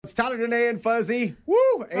It's Tyler, Danae, and Fuzzy.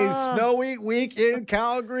 Woo! A snowy week in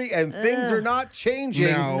Calgary, and things are not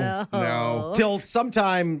changing. No. Till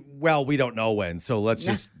sometime, well, we don't know when. So let's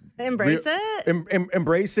just Embrace it.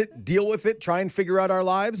 Embrace it, deal with it, try and figure out our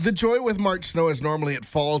lives. The joy with March snow is normally it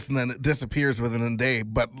falls and then it disappears within a day.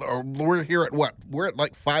 But we're here at what? We're at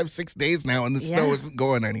like 5-6 days now, and the snow isn't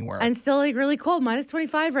going anywhere. And still like really cold, minus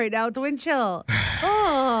 25 right now with the wind chill.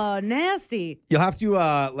 Oh, nasty. You'll have to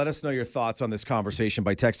let us know your thoughts on this conversation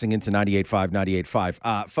by texting into 98.5,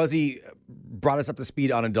 98.5. Fuzzy brought us up to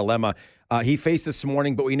speed on a dilemma he faced this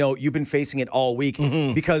morning, but we know you've been facing it all week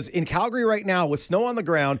because in Calgary right now with snow on the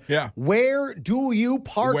ground, where do you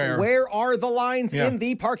park? Where are the lines in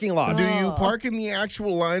the parking lot? Do you park in the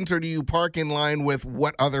actual lines or do you park in line with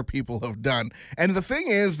what other people have done? And the thing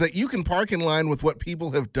is that you can park in line with what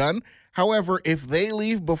people have done. However, if they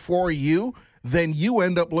leave before you, then you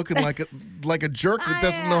end up looking like a jerk that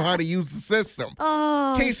doesn't know how to use the system.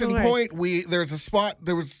 Case in point, there was a spot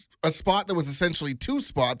that was essentially two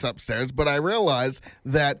spots upstairs, but I realized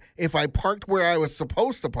that if I parked where I was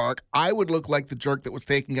supposed to park, I would look like the jerk that was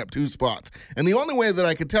taking up two spots. And the only way that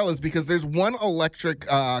I could tell is because there's one electric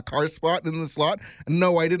car spot in the slot.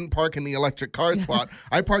 No, I didn't park in the electric car spot.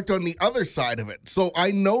 I parked on the other side of it. So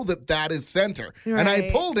I know that is center. Right. And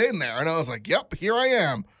I pulled in there, and I was like, yep, here I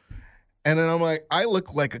am. And then I'm like, I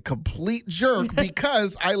look like a complete jerk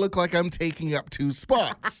because I look like I'm taking up two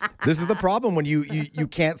spots. This is the problem when you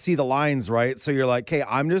can't see the lines, right? So you're like, hey,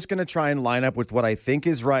 I'm just going to try and line up with what I think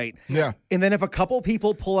is right. Yeah. And then if a couple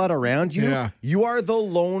people pull out around you, you are the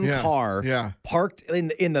lone car parked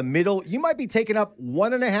in the middle. You might be taking up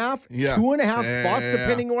 1.5, 2.5 spots,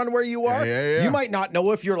 depending on where you are. You might not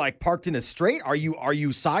know if you're like parked in a straight. Are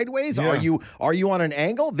you sideways? Are you on an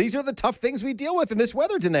angle? These are the tough things we deal with in this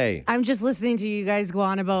weather, Danae. I'm just listening to you guys go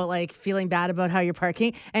on about like feeling bad about how you're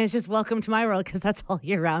parking, and it's just welcome to my world because that's all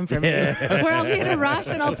year round for me. Where I'll be in a rush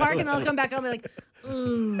and I'll park and I'll come back. I'll be like,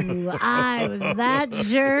 ooh, I was that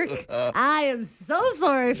jerk. I am so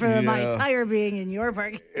sorry for my tire being in your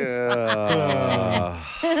parking spot.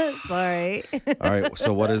 Sorry. All right.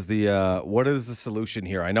 So what is the solution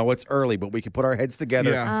here? I know it's early, but we can put our heads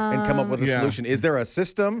together and come up with a solution. Is there a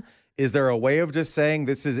system? Is there a way of just saying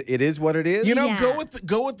it is what it is? You know,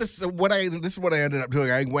 go with this. This is what I ended up doing.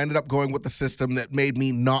 I ended up going with the system that made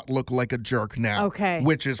me not look like a jerk now. Okay.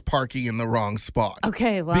 Which is parking in the wrong spot.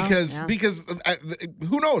 Okay. Well, because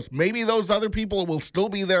who knows? Maybe those other people will still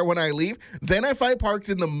be there when I leave. Then if I parked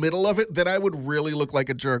in the middle of it, then I would really look like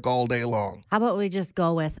a jerk all day long. How about we just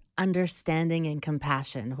go with understanding and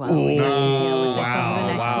compassion while we have to deal with this over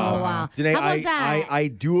the next little while. Danae, How about that? I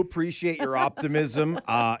do appreciate your optimism.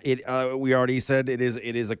 We already said it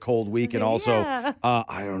is a cold week, and also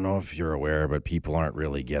I don't know if you're aware, but people aren't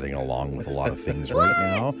really getting along with a lot of things right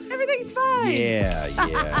now. Everything's fine.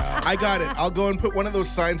 Yeah. I got it. I'll go and put one of those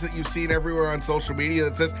signs that you've seen everywhere on social media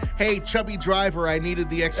that says, "Hey, chubby driver, I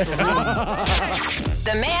needed the extra room."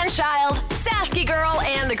 The man-child, Sasky girl,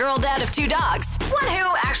 and the girl dad of 2 dogs. One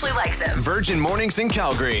who actually likes him. Virgin Mornings in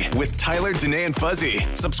Calgary with Tyler, Danae, and Fuzzy.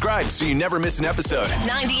 Subscribe so you never miss an episode.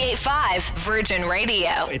 98.5 Virgin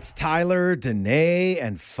Radio. It's Tyler, Danae,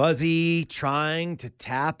 and Fuzzy trying to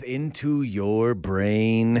tap into your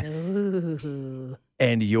brain. Ooh.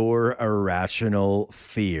 And your irrational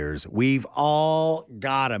fears. We've all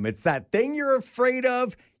got them. It's that thing you're afraid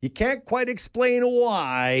of. You can't quite explain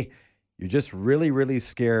why. You're just really, really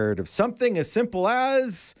scared of something as simple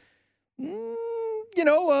as,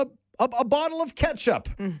 a bottle of ketchup.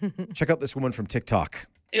 Check out this woman from TikTok.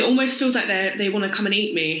 It almost feels like they want to come and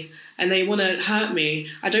eat me and they want to hurt me.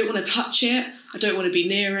 I don't want to touch it. I don't want to be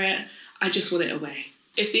near it. I just want it away.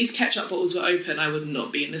 If these ketchup bottles were open, I would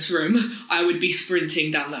not be in this room. I would be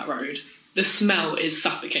sprinting down that road. The smell is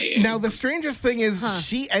suffocating. Now, the strangest thing is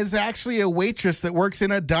she is actually a waitress that works in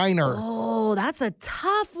a diner. Oh, that's a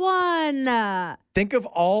tough one. Think of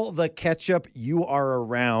all the ketchup you are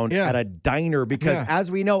around at a diner because, as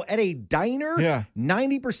we know, at a diner,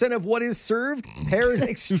 90% of what is served pairs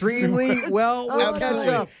extremely well with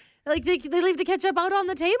ketchup. Like, they leave the ketchup out on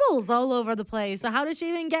the tables all over the place. So how does she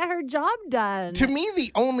even get her job done? To me,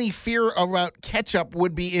 the only fear about ketchup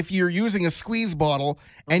would be if you're using a squeeze bottle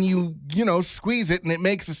and you squeeze it and it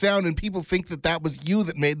makes a sound and people think that was you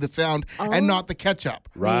that made the sound and not the ketchup.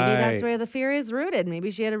 Right. Maybe that's where the fear is rooted.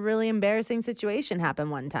 Maybe she had a really embarrassing situation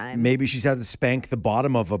happen one time. Maybe she's had to spank the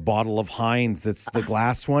bottom of a bottle of Heinz that's the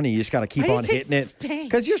glass one. And you just got to keep on hitting it.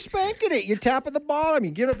 Because you're spanking it. You're tapping the bottom.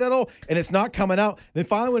 You get it that old, and it's not coming out. Then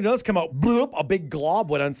finally when it does come out, bloop, a big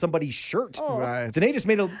glob went on somebody's shirt. Right. Danae just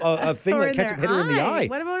made a thing that ketchup hit her in the eye.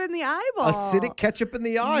 What about in the eyeball? Acidic ketchup in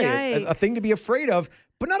the eye. A thing to be afraid of.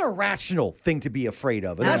 but not a rational thing to be afraid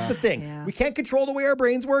of. And that's the thing. Yeah. We can't control the way our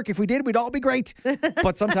brains work. If we did, we'd all be great.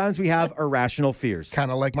 But sometimes we have irrational fears.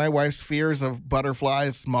 Kind of like my wife's fears of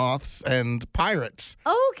butterflies, moths, and pirates.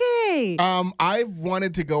 Okay. I've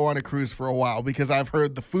wanted to go on a cruise for a while because I've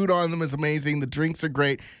heard the food on them is amazing. The drinks are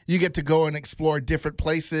great. You get to go and explore different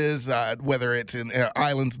places, whether it's in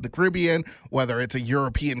islands in the Caribbean, whether it's a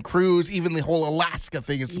European cruise, even the whole Alaska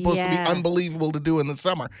thing is supposed to be unbelievable to do in the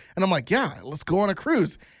summer. And I'm like, yeah, let's go on a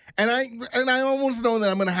cruise. And I almost know that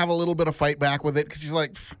I'm going to have a little bit of fight back with it because she's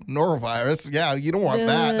like, norovirus. Yeah, you don't want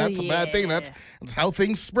that. That's a bad thing. That's how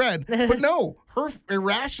things spread. But no, her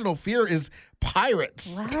irrational fear is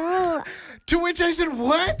pirates. Wow. To which I said,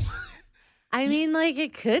 what? I mean, like,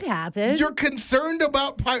 it could happen. You're concerned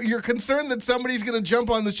about you're concerned that somebody's going to jump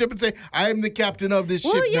on the ship and say, I'm the captain of this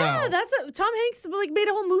ship now. That's Tom Hanks made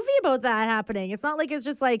a whole movie about that happening. It's not like it's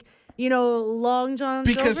just like, Long John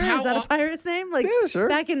Silver. Is that a pirate's name? Like, yeah, sure.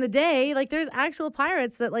 Back in the day, like, there's actual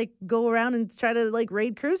pirates that, like, go around and try to, like,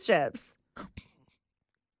 raid cruise ships.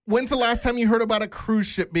 When's the last time you heard about a cruise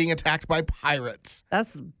ship being attacked by pirates?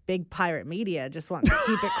 That's big pirate media. Just wants to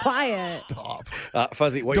keep it quiet. Stop.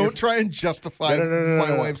 Fuzzy, don't try and justify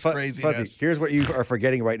my wife's craziness. Fuzzy, here's what you are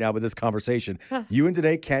forgetting right now with this conversation. You and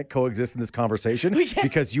Danae can't coexist in this conversation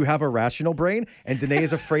because you have a rational brain, and Danae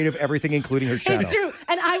is afraid of everything, including her shadow. It's true.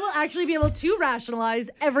 And I will actually be able to rationalize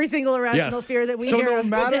every single irrational fear that we hear. So no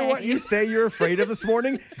matter today. what you say you're afraid of this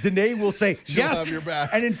morning, Danae will say, She'll yes. have your back.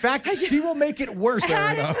 And in fact, she will make it worse.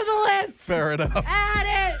 Add it to the list. Fair enough.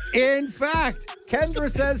 Add it. In fact, Kendra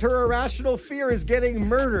says her irrational fear is getting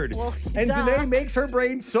murdered. Well, and Danae makes her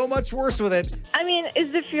brain so much worse with it. I mean,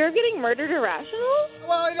 is the fear of getting murdered irrational?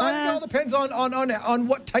 Well, it all depends on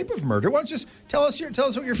what type of murder. Why don't you just tell us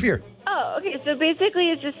what your fear? Oh, okay. So basically,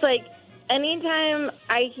 it's just like anytime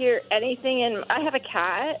I hear anything, and I have a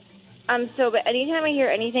cat. But anytime I hear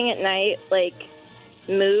anything at night, like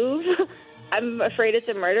move, I'm afraid it's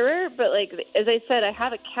a murderer. But like as I said, I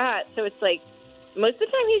have a cat, so it's like most of the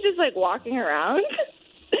time he's just like walking around,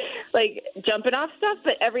 like jumping off stuff.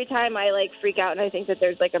 But every time I like freak out and I think that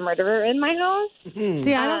there's like a murderer in my house.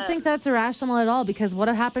 See, I don't think that's irrational at all, because what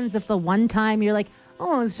happens if the one time you're like,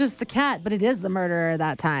 oh, it's just the cat, but it is the murderer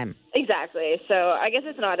that time? Exactly. So I guess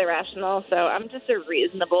it's not irrational. So I'm just a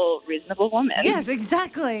reasonable woman. Yes,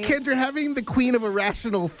 exactly. Kendra, having the queen of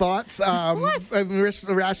irrational thoughts,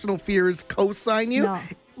 irrational fears co-sign you,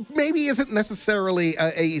 maybe isn't necessarily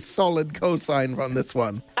a solid co-sign on this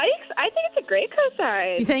one. I think it's a great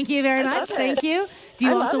co-sign. Thank you very much. Thank you. Do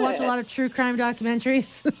you also watch a lot of true crime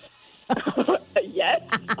documentaries? Yes,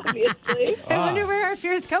 obviously. I wonder where our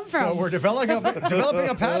fears come from. So we're developing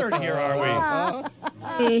a pattern here, are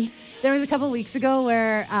we? There was a couple weeks ago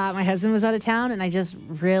where my husband was out of town, and I just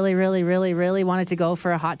really, really, really, really wanted to go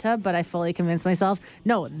for a hot tub, but I fully convinced myself,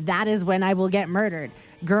 no, that is when I will get murdered.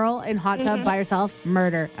 Girl in hot tub by herself,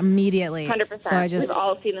 murder immediately. 100%. So I just, we've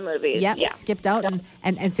all seen the movies. Yep, skipped out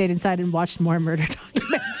and stayed inside and watched more murder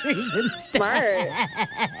documentaries instead. Smart.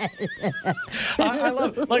 I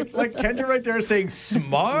love like Kendra right there saying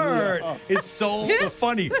smart. It's so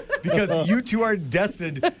funny because you two are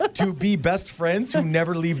destined to be best friends who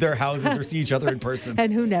never leave their houses or see each other in person.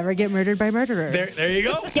 And who never get murdered by murderers. There you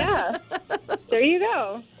go. Yeah. There you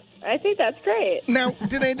go. I think that's great. Now,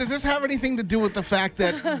 Danae, does this have anything to do with the fact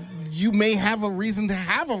that you may have a reason to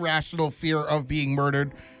have a rational fear of being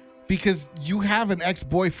murdered because you have an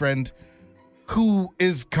ex-boyfriend who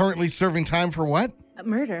is currently serving time for what?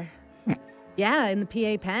 Murder. Yeah, in the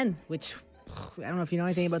PA pen, which I don't know if you know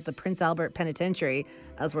anything about the Prince Albert Penitentiary.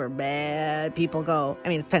 That's where bad people go. I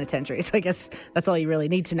mean, it's penitentiary, so I guess that's all you really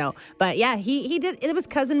need to know. But yeah, he did. It was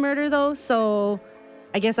cousin murder, though, so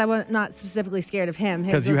I guess I was not specifically scared of him.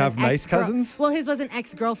 Because you have nice cousins? Well, his was an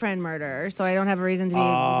ex-girlfriend murder, so I don't have a reason to be worried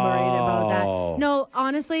about that. No,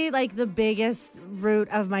 honestly, like the biggest root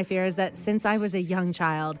of my fear is that since I was a young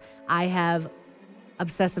child, I have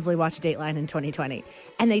obsessively watched Dateline in 2020.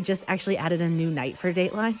 And they just actually added a new night for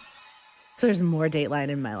Dateline. So there's more Dateline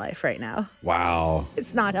in my life right now. Wow.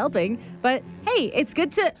 It's not helping, but hey, it's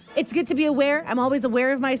good to be aware. I'm always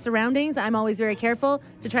aware of my surroundings. I'm always very careful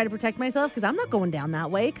to try to protect myself because I'm not going down that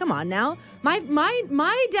way. Come on now. My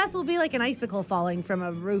death will be like an icicle falling from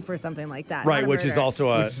a roof or something like that. Right, which is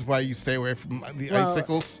also which is why you stay away from the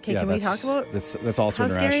icicles. Okay, can we talk about that's also how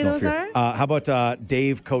an scary irrational those fear. How about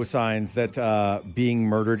Dave co-signs that being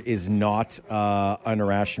murdered is not an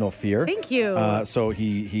irrational fear? Thank you. So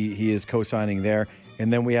he is co-signing there.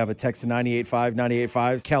 And then we have a text to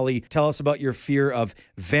 985. Kelly, tell us about your fear of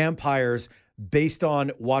vampires based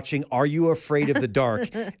on watching Are You Afraid of the Dark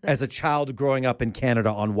as a child growing up in Canada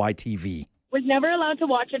on YTV. was never allowed to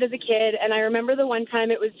watch it as a kid, and I remember the one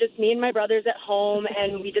time it was just me and my brothers at home,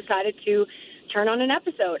 and we decided to turn on an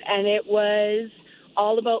episode, and it was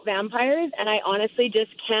all about vampires, and I honestly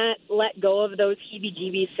just can't let go of those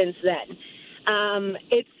heebie-jeebies since then.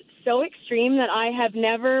 It's so extreme that I have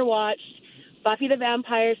never watched Buffy the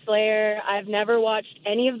Vampire Slayer. I've never watched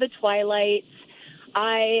any of the Twilights.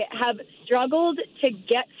 I have struggled to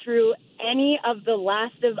get through any of the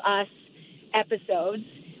Last of Us episodes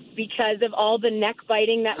because of all the neck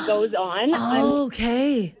biting that goes on.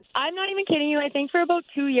 Okay. I'm not even kidding you. I think for about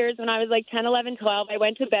 2 years when I was like 10, 11, 12, I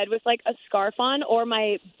went to bed with like a scarf on or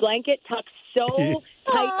my blanket tucked so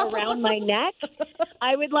tight around my neck.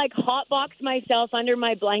 I would like hotbox myself under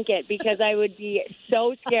my blanket because I would be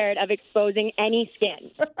so scared of exposing any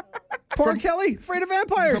skin. Poor Kelly, afraid of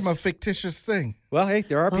vampires. From a fictitious thing. Well, hey,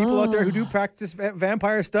 there are people out there who do practice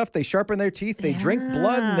vampire stuff. They sharpen their teeth, they drink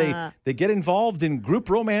blood, and they get involved in group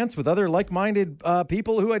romance with other like-minded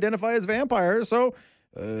people who identify as vampires. So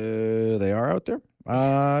they are out there.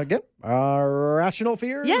 Again, rational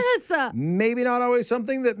fears. Yes. Maybe not always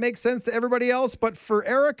something that makes sense to everybody else, but for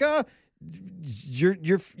Erica,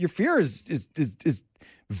 your fear is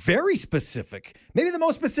very specific. Maybe the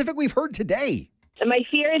most specific we've heard today. My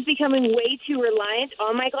fear is becoming way too reliant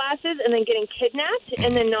on my glasses and then getting kidnapped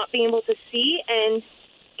and then not being able to see and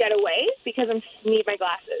get away because I need my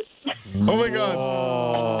glasses. Oh, my God.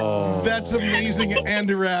 Whoa. That's amazing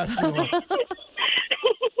and irrational.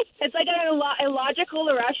 It's like an illogical,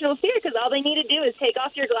 irrational fear because all they need to do is take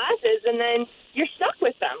off your glasses and then you're stuck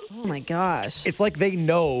with them. Oh, my gosh. It's like they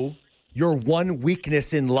know your one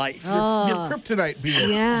weakness in life. Your kryptonite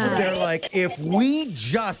being. Yeah. They're like, if we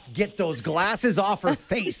just get those glasses off her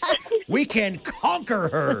face, we can conquer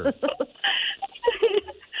her.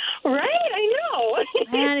 Right? I know.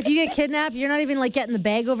 And if you get kidnapped, you're not even like getting the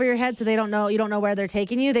bag over your head so they don't know, you don't know where they're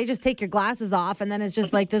taking you. They just take your glasses off and then it's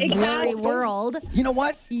just like this blurry world. You know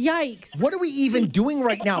what? Yikes. What are we even doing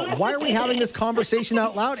right now? Why are we having this conversation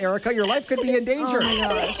out loud, Erica? Your life could be in danger. Oh, my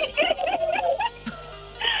gosh.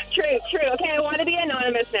 True. Okay, I want to be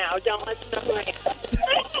anonymous now. Don't let them know who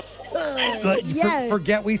I am.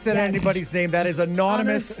 Forget we said anybody's name. That is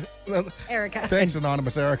anonymous. Erica. Thanks,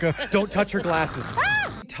 anonymous Erica. Don't touch her glasses.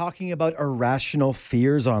 Talking about irrational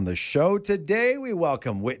fears on the show today, we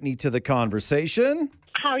welcome Whitney to the conversation.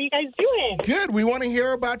 How are you guys doing? Good. We want to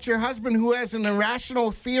hear about your husband who has an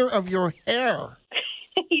irrational fear of your hair.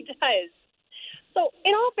 He does. So,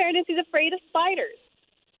 in all fairness, he's afraid of spiders.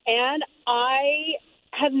 And I'm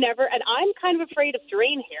kind of afraid of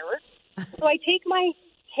drain hair. So I take my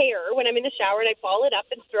hair when I'm in the shower and I ball it up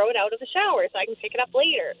and throw it out of the shower so I can pick it up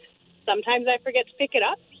later. Sometimes I forget to pick it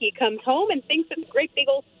up. He comes home and thinks it's a great big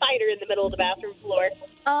old spider in the middle of the bathroom floor.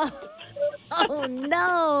 Oh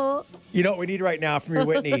no. You know what we need right now from you,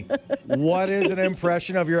 Whitney? What is an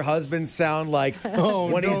impression of your husband sound like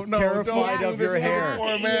when he's terrified of your hair?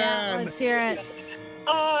 Poor man. Yeah, let's hear it.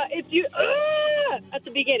 If you at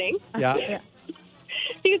the beginning. Yeah.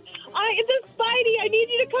 It's a Spidey. I need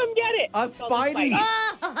you to come get it. A Spidey.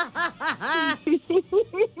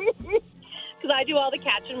 Because I do all the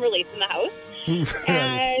catch and release in the house.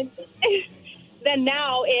 And then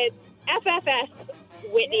now it's FFS,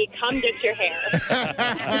 Whitney, come get your hair.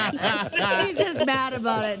 He's just mad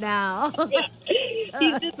about it now. Yeah.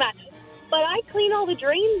 He's just mad. But I clean all the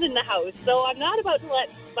drains in the house, so I'm not about to let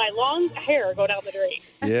my long hair go down the drain.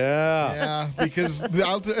 Yeah. Because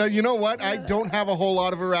you know what? I don't have a whole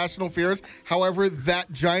lot of irrational fears. However,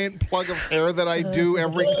 that giant plug of hair that I do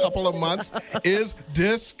every couple of months is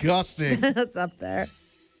disgusting. That's up there.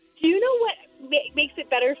 Do you know what makes it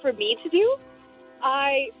better for me to do?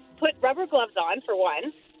 I put rubber gloves on, for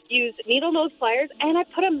one, use needle nose pliers, and I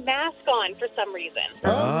put a mask on for some reason.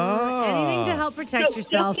 Anything to help protect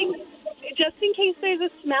yourself. Just in case there's a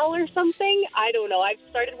smell or something, I don't know. I've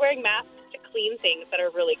started wearing masks to clean things that are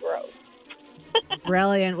really gross.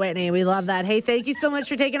 Brilliant, Whitney. We love that. Hey, thank you so much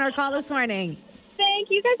for taking our call this morning. Thank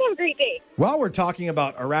you. You guys have a great day. While we're talking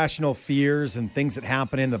about irrational fears and things that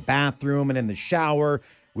happen in the bathroom and in the shower,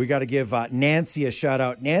 we got to give Nancy a shout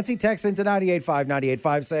out. Nancy texted into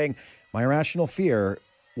 985-985 saying, my irrational fear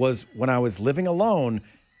was when I was living alone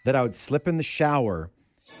that I would slip in the shower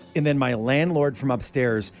and then my landlord from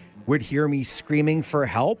upstairs would hear me screaming for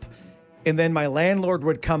help, and then my landlord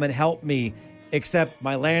would come and help me, except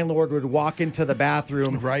my landlord would walk into the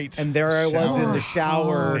bathroom, right, and there I was in the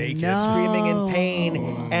shower, screaming in pain,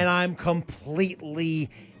 and I'm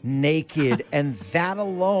completely naked, and that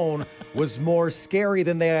alone was more scary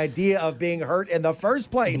than the idea of being hurt in the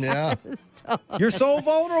first place. Yeah. You're so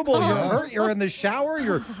vulnerable. You're hurt. You're in the shower.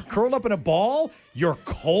 You're curled up in a ball. You're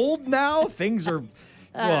cold now. Things are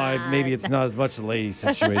Well, maybe it's not as much a lady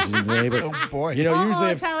situation today, but oh boy,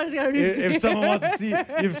 usually if someone wants to see,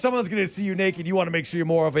 if someone's going to see you naked, you want to make sure you're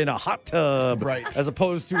more of in a hot tub, right, as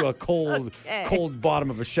opposed to a cold bottom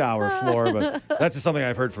of a shower floor. But that's just something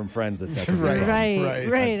I've heard from friends that right.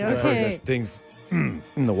 Okay, things in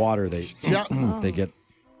the water they get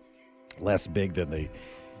less big than they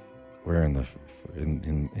were in the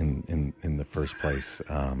first place.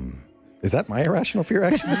 Is that my irrational fear,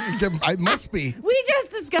 actually? I must be. We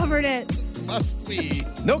just discovered it. Must be.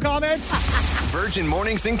 No comments. Virgin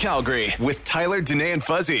Mornings in Calgary with Tyler, Danae, and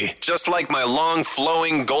Fuzzy. Just like my long,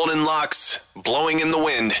 flowing golden locks blowing in the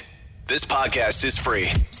wind. This podcast is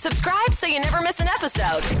free. Subscribe so you never miss an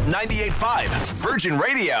episode. 98.5 Virgin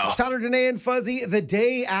Radio. Tyler, Danae, and Fuzzy, the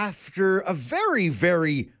day after a very,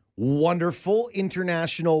 very wonderful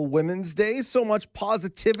International Women's Day. So much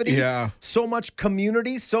positivity, so much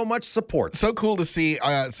community, so much support. So cool to see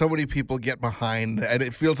so many people get behind, and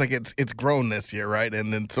it feels like it's grown this year, right?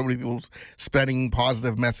 And then so many people spreading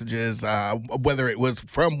positive messages, whether it was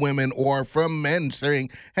from women or from men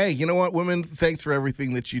saying, hey, you know what, women, thanks for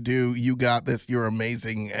everything that you do. You got this. You're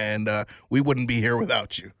amazing, and we wouldn't be here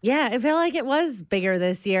without you. Yeah, I feel like it was bigger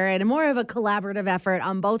this year and more of a collaborative effort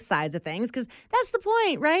on both sides of things, because that's the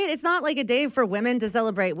point, right? It's not like a day for women to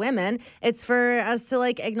celebrate women. It's for us to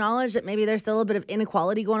acknowledge that maybe there's still a bit of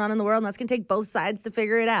inequality going on in the world, and that's going to take both sides to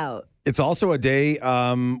figure it out. It's also a day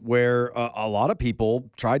where a lot of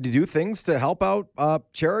people tried to do things to help out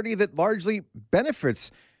charity that largely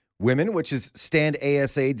benefits women, which is Stand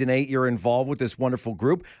ASA. Danae, you're involved with this wonderful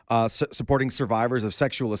group supporting survivors of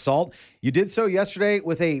sexual assault. You did so yesterday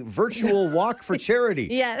with a virtual walk for charity.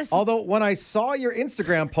 Yes. Although when I saw your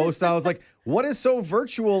Instagram post, I was like, what is so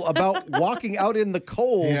virtual about walking out in the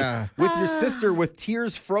cold with your sister with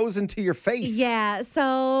tears frozen to your face? Yeah,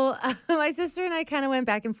 so my sister and I kind of went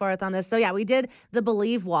back and forth on this. So yeah, we did the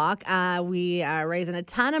Believe Walk. We are raising a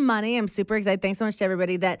ton of money. I'm super excited. Thanks so much to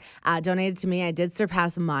everybody that donated to me. I did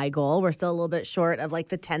surpass my goal. We're still a little bit short of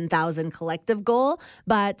the 10,000 collective goal,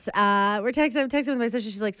 but I'm texting with my sister.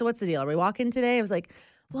 She's like, so what's the deal? Are we walking today? I was like,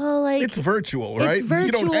 well, it's virtual, right? It's virtual.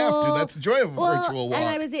 You don't have to. That's the joy of a virtual walk.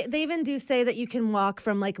 And they even do say that you can walk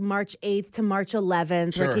from March 8th to March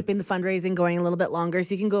 11th. We're keeping the fundraising going a little bit longer,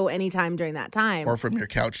 so you can go anytime during that time. Or from your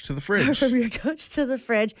couch to the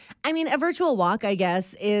fridge. I mean, a virtual walk, I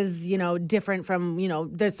guess, is, different from,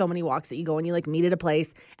 there's so many walks that you go and you meet at a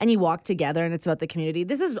place and you walk together and it's about the community.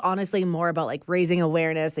 This is honestly more about raising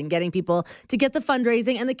awareness and getting people to get the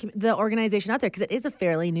fundraising and the organization out there, because it is a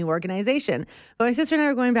fairly new organization. But my sister and I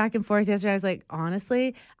were going back and forth yesterday. I was like,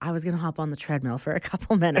 honestly, I was going to hop on the treadmill for a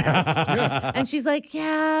couple minutes. And she's like,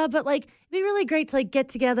 yeah, but it'd be really great to get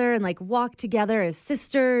together and walk together as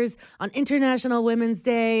sisters on International Women's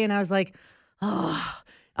Day. And I was like, oh,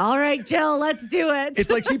 all right, Jill, let's do it.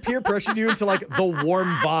 It's like she peer pressured you into the warm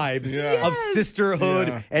vibes of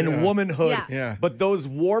sisterhood and womanhood. Yeah. But those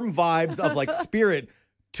warm vibes of spirit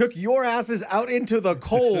took your asses out into the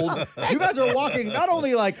cold. You guys are walking not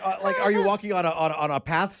only are you walking on a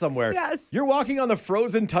path somewhere? Yes. You're walking on the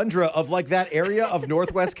frozen tundra of that area of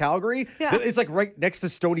Northwest Calgary. Yeah. It's right next to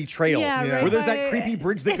Stony Trail, right where there's that creepy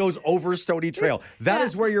bridge that goes over Stony Trail. That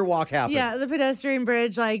is where your walk happened. Yeah, the pedestrian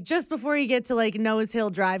bridge, just before you get to Noah's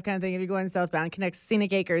Hill Drive kind of thing, if you're going southbound, connects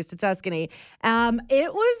Scenic Acres to Tuscany.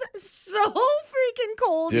 It was so freaking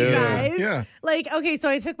cold, you guys. Yeah. Okay, so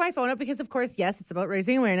I took my phone up because, of course, yes, it's about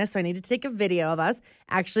raising awareness, so I need to take a video of us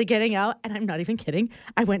actually getting out, and I'm not even kidding.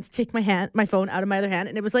 I went to take my phone out of my other hand,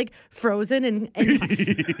 and it was frozen in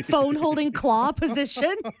phone holding claw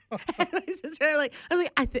position. And my sister and I was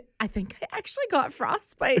like, I think I actually got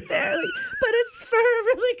frostbite there, but it's for a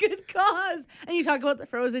really good cause. And you talk about the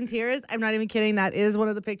frozen tears. I'm not even kidding. That is one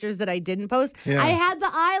of the pictures that I didn't post. Yeah. I had the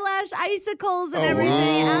eyelash icicles and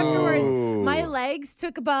everything afterwards. My legs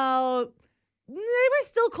took about... They were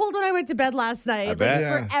still cold when I went to bed last night. I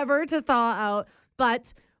bet. Forever to thaw out.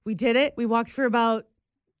 But we did it. We walked for about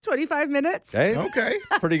 25 minutes. Hey, okay.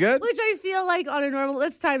 Pretty good. Which I feel like on a normal,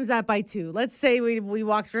 let's times that by 2. Let's say we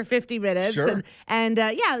walked for 50 minutes. Sure. And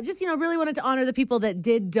just, really wanted to honor the people that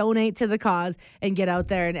did donate to the cause and get out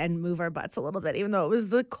there and move our butts a little bit, even though it was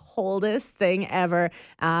the coldest thing ever.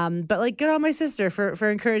 But good on my sister for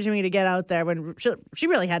encouraging me to get out there when she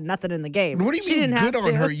really had nothing in the game. What do you mean good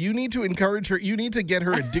on her? You need to encourage her. You need to get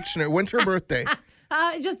her a dictionary. When's her birthday?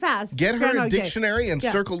 Just pass. Get her a dictionary and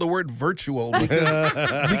circle the word virtual because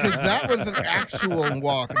that was an actual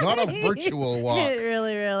walk, not a virtual walk. It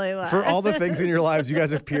really, really was. For all the things in your lives you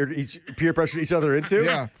guys have peer pressured each other into,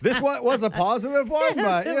 this was a positive one,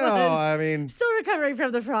 but, I mean. Still recovering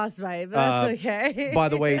from the frostbite, but that's okay. By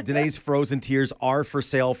the way, Danae's frozen tears are for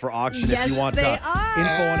sale for auction. Yes, if you want info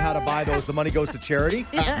on how to buy those, the money goes to charity.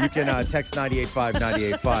 You can text 985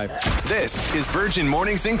 985. This is Virgin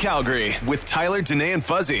Mornings in Calgary with Tyler, Danae, and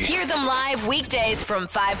Fuzzy. Hear them live weekdays from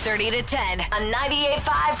 5:30 to 10 on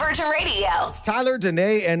 98.5 Virgin Radio. It's Tyler,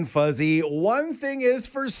 Danae, and Fuzzy. One thing is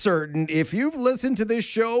for certain. If you've listened to this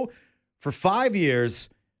show for 5 years,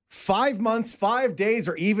 5 months, 5 days,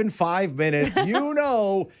 or even 5 minutes, you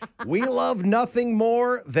know we love nothing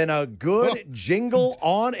more than a good jingle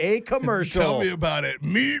on a commercial. Tell me about it.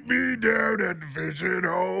 Meet me down at Vision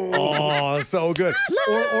Home. Oh, so good.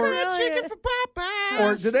 Or chicken for Popeyes.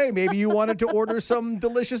 Or today, maybe you wanted to order some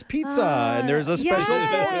delicious pizza, and there's a special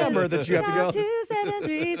phone number that you have to go.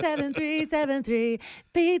 273-7373,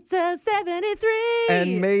 Pizza 73.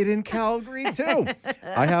 And made in Calgary, too.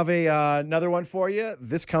 I have another one for you.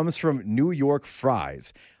 This comes from New York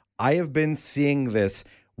Fries. I have been seeing this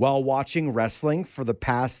while watching wrestling for the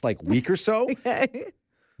past week or so. Okay.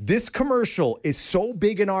 This commercial is so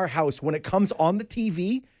big in our house. When it comes on the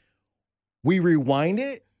TV, we rewind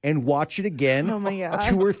it and watch it again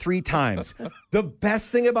 2 or 3 times. The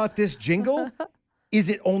best thing about this jingle is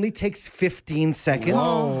it only takes 15 seconds.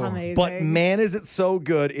 Oh, amazing. But man, is it so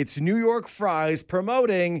good. It's New York Fries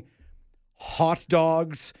promoting hot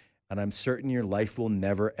dogs, and I'm certain your life will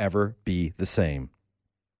never, ever be the same.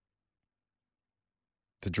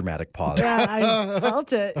 It's a dramatic pause. Yeah, I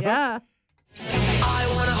felt it. Yeah. I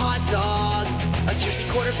want a hot dog, a juicy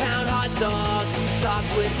quarter-pound hot dog,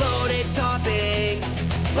 topped with loaded toppings,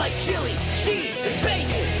 like chili, cheese, and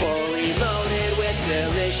bacon, fully loaded with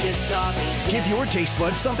delicious toppings. Give your taste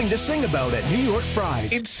buds something to sing about at New York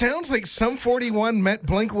Fries. It sounds like Sum 41 met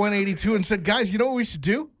Blink 182 and said, guys, you know what we should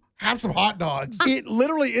do? Have some hot dogs. It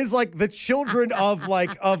literally is like the children of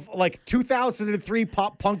 2003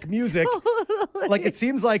 pop punk music. Like it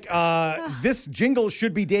seems like this jingle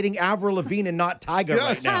should be dating Avril Lavigne and not Tyga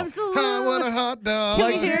right now. Absolutely. I want a hot dog.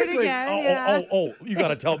 Like Can we hear it seriously. again? Oh, you got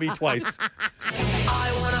to tell me twice.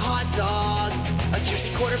 I want a hot dog, a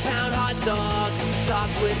juicy quarter-pound hot dog,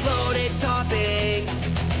 topped with loaded toppings,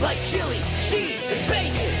 like chili, cheese, and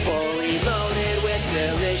bacon, fully loaded with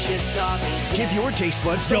delicious toppings. Give your taste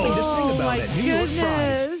buds something to sing about at New York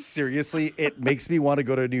Fries. Seriously, it makes me want to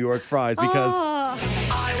go to New York Fries because I want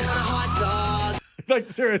a hot dog. like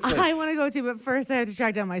seriously. I want to go too, but first I have to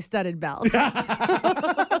track down my studded belt.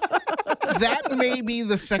 That may be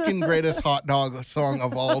the second greatest hot dog song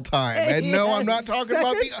of all time. And no, I'm not talking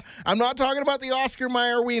about the Oscar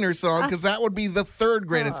Mayer Wiener song, because that would be the third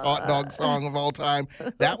greatest hot dog song of all time.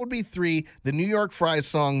 That would be 3. The New York Fries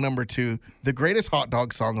song number 2, the greatest hot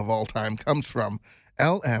dog song of all time, comes from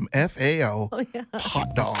LMFAO,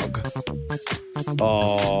 Hot Dog.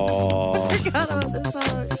 Oh, I forgot about this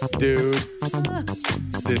song. dude,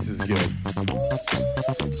 this is good.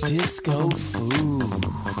 Disco food.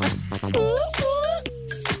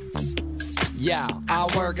 Yeah, I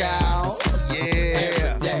work out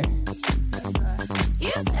every day.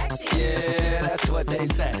 You sexy. Yeah, that's what they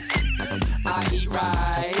say. I eat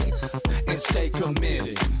right and stay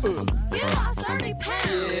committed. You lost 30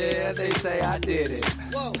 pounds. Yeah, they say I did it.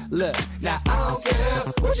 Whoa. Look, now I don't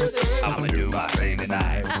care what you think. I'm gonna do my thing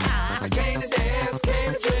tonight. I came to dance,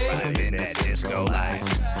 came to drink. I'm in that disco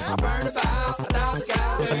life. I burned about 1,000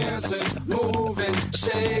 calories. Dancing, moving,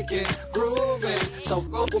 shaking, grooving. So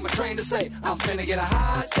go with my train to say, I'm finna get a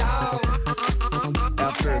hot dog.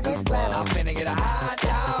 After this club, I'm finna get a hot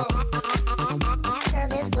dog.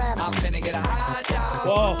 I'm finna get a hot dog.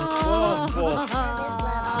 whoa.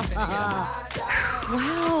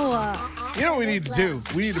 Wow. You know what we need to do?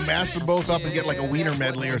 We need to mash them both up and get like a wiener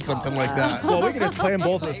medley or something like that. Well, we can just play them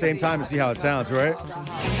both at the same time and see how it sounds, right?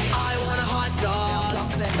 I want a hot dog.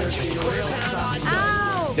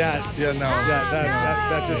 Ow. That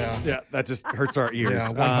Yeah. that just hurts our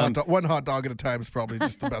ears. Yeah, one hot dog at a time is probably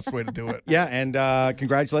just the best way to do it. Yeah, and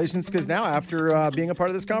congratulations, because now after being a part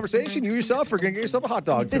of this conversation, you yourself are going to get yourself a hot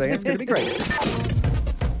dog today. It's going to be great.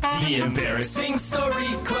 The Embarrassing Story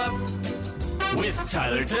Club with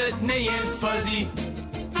Tyler, Danae, and Fuzzy.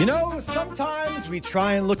 You know, sometimes we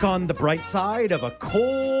try and look on the bright side of a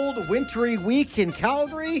cold, wintry week in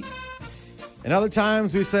Calgary, and other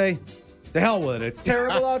times we say, the hell with it. It's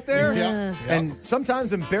terrible out there. Yeah. And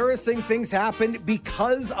sometimes embarrassing things happen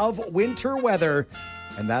because of winter weather.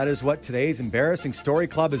 And that is what today's Embarrassing Story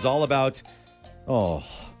Club is all about. Oh,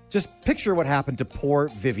 just picture what happened to poor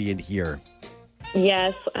Vivian here.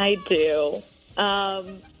 Yes, I do.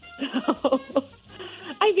 I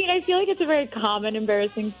mean, I feel like it's a very common,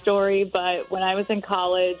 embarrassing story, but when I was in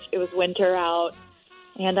college, it was winter out,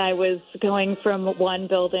 and I was going from one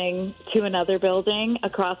building to another building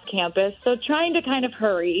across campus, so trying to kind of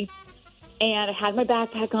hurry. And I had my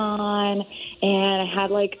backpack on, and I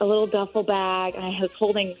had like a little duffel bag, and I was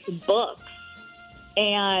holding some books.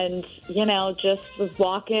 And, just was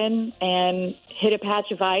walking and hit a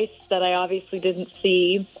patch of ice that I obviously didn't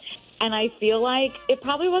see. And I feel like it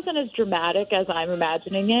probably wasn't as dramatic as I'm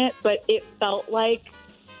imagining it, but it felt like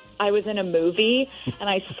I was in a movie, and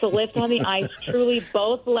I slipped on the ice. Truly,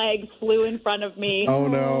 both legs flew in front of me. Oh,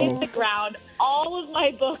 no. Hit the ground. All of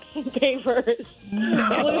my books and papers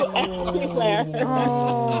flew everywhere.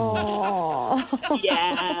 Oh.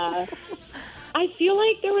 Yeah. I feel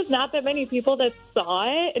like there was not that many people that saw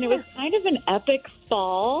it, and it was kind of an epic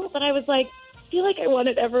fall that I was like, I feel like I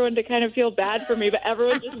wanted everyone to kind of feel bad for me, but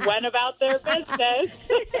everyone just went about their business.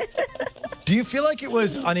 Do you feel like it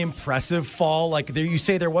was an impressive fall? Like you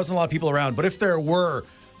say there wasn't a lot of people around, but if there were,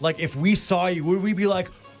 like if we saw you, would we be like,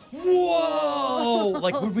 whoa?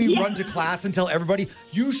 Like would we run to class and tell everybody,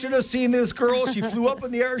 you should have seen this girl. She flew up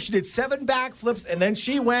in the air. She did 7 backflips and then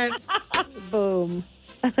she went boom.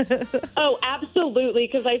 Oh, absolutely,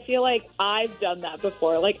 because I feel like I've done that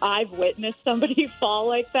before. Like I've witnessed somebody fall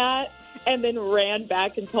like that and then ran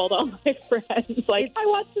back and told all my friends, like, I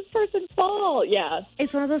watched this person fall. Yeah.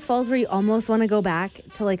 It's one of those falls where you almost want to go back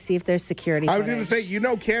to, like, see if there's security footage. I was going to say,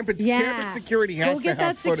 campus security has to have Go get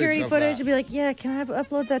that security footage and be like, yeah, can I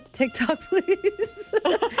upload that to TikTok, please?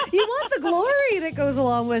 You want the glory that goes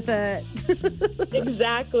along with it.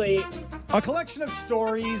 Exactly. A collection of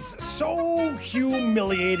stories so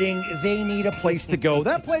humiliating, they need a place to go.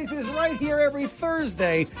 That place is right here every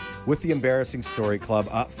Thursday with the Embarrassing Story Club.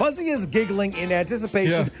 Fuzzy is giggling in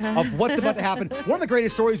anticipation of what's about to happen. One of the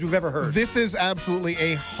greatest stories we've ever heard. This is absolutely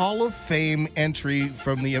a Hall of Fame entry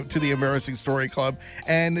to the Embarrassing Story Club,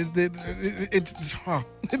 and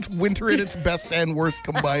it's winter at its best and worst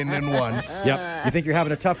combined in one. Yep. You think you're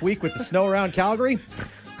having a tough week with the snow around Calgary?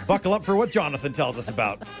 Buckle up for what Jonathan tells us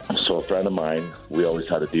about. So a friend of mine, we always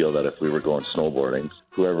had a deal that if we were going snowboarding,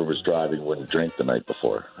 whoever was driving wouldn't drink the night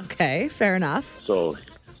before. Okay, fair enough. So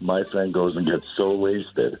my friend goes and gets so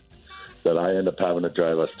wasted that I end up having to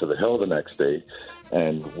drive us to the hill the next day,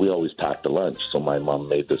 and we always packed a lunch. So my mom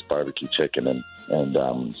made this barbecue chicken,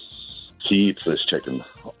 and he eats this chicken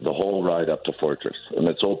the whole ride up to Fortress, and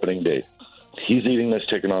it's opening day. He's eating this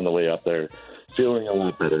chicken on the way up there, feeling a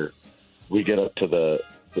lot better. We get up to the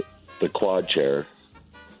quad chair,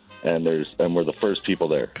 and we're the first people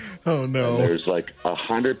there. Oh no! And there's like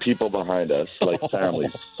 100 people behind us, like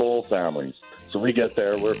families, full families. So we get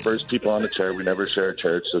there, we're first people on the chair. We never share a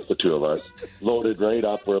chair, it's just the two of us. Loaded right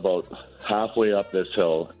up, we're about halfway up this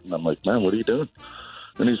hill, and I'm like, man, what are you doing?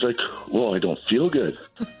 And he's like, well, I don't feel good.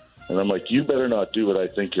 And I'm like, you better not do what I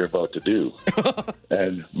think you're about to do.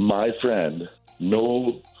 And my friend,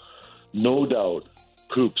 no doubt,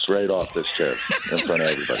 poops right off this chair in front of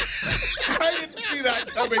everybody. I didn't see that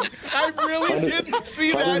coming. I really didn't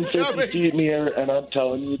see that 150 coming. feet in the air, and I'm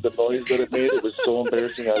telling you, the noise that it made, it was so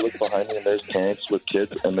embarrassing. I look behind me, and there's parents with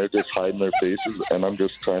kids, and they're just hiding their faces, and I'm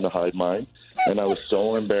just trying to hide mine. And I was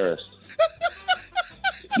so embarrassed.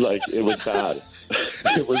 Like, it was bad.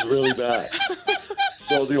 It was really bad.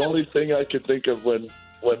 So the only thing I could think of when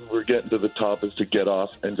we're getting to the top is to get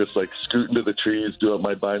off and just like scoot into the trees, do up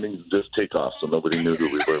my bindings, and just take off so nobody knew who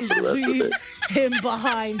we were for the rest of the day. Him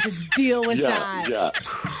behind to deal with that. Yeah.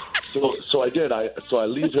 So I did. So I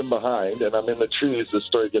leave him behind, and I'm in the trees. The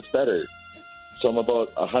story gets better. So I'm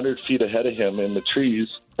about 100 feet ahead of him in the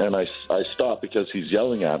trees, and I stop because he's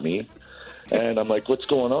yelling at me. And I'm like, what's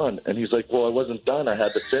going on? And he's like, well, I wasn't done. I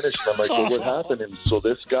had to finish. And I'm like, well, what happened? And so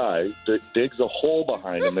this guy digs a hole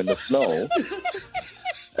behind him in the snow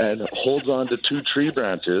and holds on to 2 tree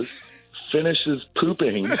branches, finishes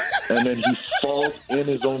pooping, and then he falls in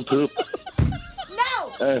his own poop.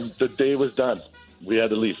 No! And the day was done. We had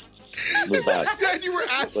to leave. Move back. And you were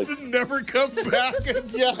asked to never come back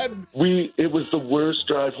again. It was the worst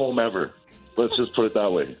drive home ever. Let's just put it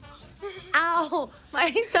that way. Ow! My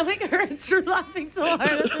stomach hurts from laughing so hard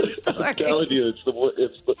at this story. I'm telling you,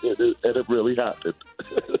 it really happened.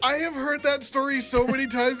 I have heard that story so many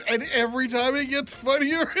times, and every time it gets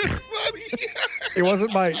funnier and funnier. It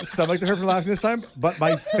wasn't my stomach that hurt from laughing this time, but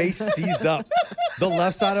my face seized up. The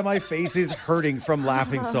left side of my face is hurting from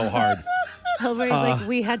laughing so hard. Hilmary's like,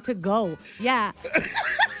 we had to go. Yeah.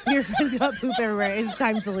 Your friends got poop everywhere. It's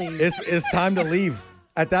time to leave. It's time to leave.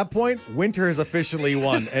 At that point, winter has officially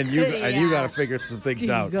won, and you got to figure some things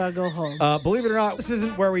out. You gotta go home. Believe it or not, this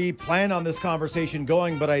isn't where we plan on this conversation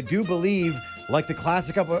going, but I do believe, like the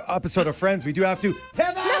classic episode of Friends, we do have to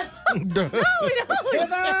pivot. No, we don't.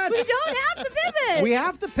 Pivot. We don't have to pivot. We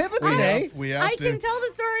have to pivot today. I can tell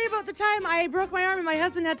the story about the time I broke my arm and my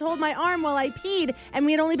husband had to hold my arm while I peed, and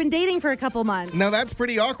we had only been dating for a couple months. Now, that's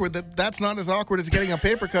pretty awkward. That's not as awkward as getting a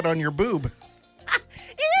paper cut on your boob. You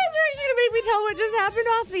guys are actually going to make me tell what just happened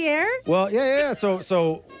off the air? Well, yeah.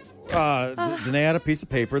 So Danae had a piece of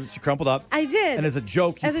paper that she crumpled up. I did. And as a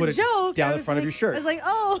joke, you put it down the front of your shirt. I was like,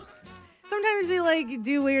 oh, sometimes we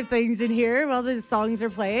do weird things in here while the songs are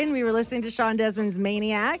playing. We were listening to Sean Desmond's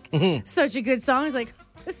Maniac. Mm-hmm. Such a good song. I was like,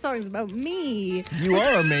 this song's about me. You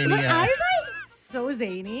are a maniac. I'm so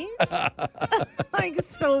zany,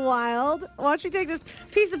 so wild. Watch me take this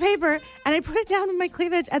piece of paper and I put it down in my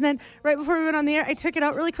cleavage, and then right before we went on the air, I took it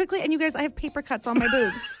out really quickly, and you guys, I have paper cuts on my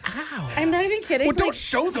boobs. Ow! I'm not even kidding. Well, don't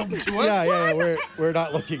show them to us. Yeah. We're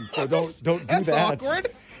not looking, so don't do That's that.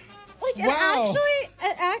 awkward. Wow.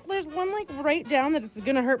 There's one right down that it's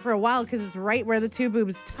gonna hurt for a while because it's right where the two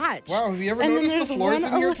boobs touch. Wow, have you ever noticed the floors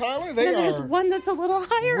in here, Tyler? There's one that's a little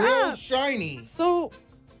higher real up, shiny. So,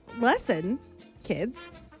 lesson, kids,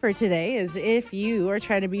 for today is if you are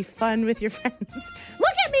trying to be fun with your friends.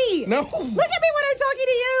 Look at me! No. Look at me when I'm talking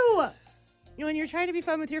to you! When you're trying to be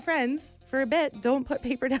fun with your friends for a bit, don't put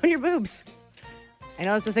paper down your boobs. I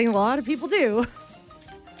know it's a thing a lot of people do.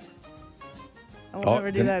 I won't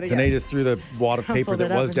ever do that again. Danae just threw the wad of paper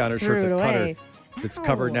that was down her shirt that cut her. It's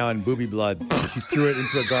covered now in booby blood. She threw it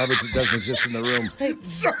into a garbage that doesn't exist in the room.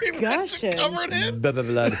 Sorry, covered it.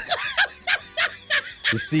 Blood.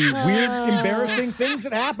 It's the weird, embarrassing things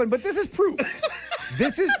that happen, but this is proof.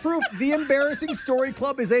 This is proof. The Embarrassing Story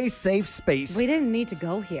Club is a safe space. We didn't need to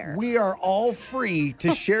go here. We are all free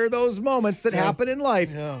to share those moments that happen in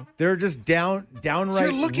life. Yeah. They're just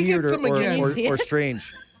downright weird or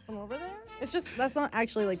strange. Come over there. It's just, that's not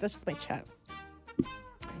actually that's just my chest.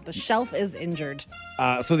 The shelf is injured.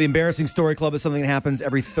 So the Embarrassing Story Club is something that happens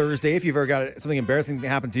every Thursday. If you've ever got something embarrassing that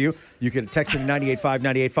happened to you, you can text it to 985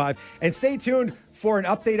 985. And stay tuned for an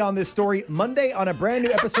update on this story Monday on a brand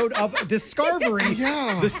new episode of Discovery.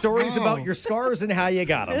 The stories about your scars and how you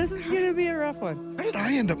got them. This is going to be a rough one. How did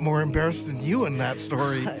I end up more embarrassed than you in that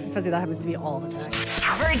story? Fuzzy, that happens to me all the time.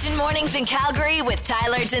 Virgin Mornings in Calgary with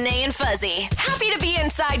Tyler, Danae, and Fuzzy. Happy to be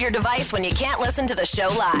inside your device when you can't listen to the show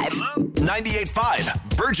live. 98.5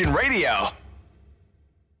 Virgin Radio.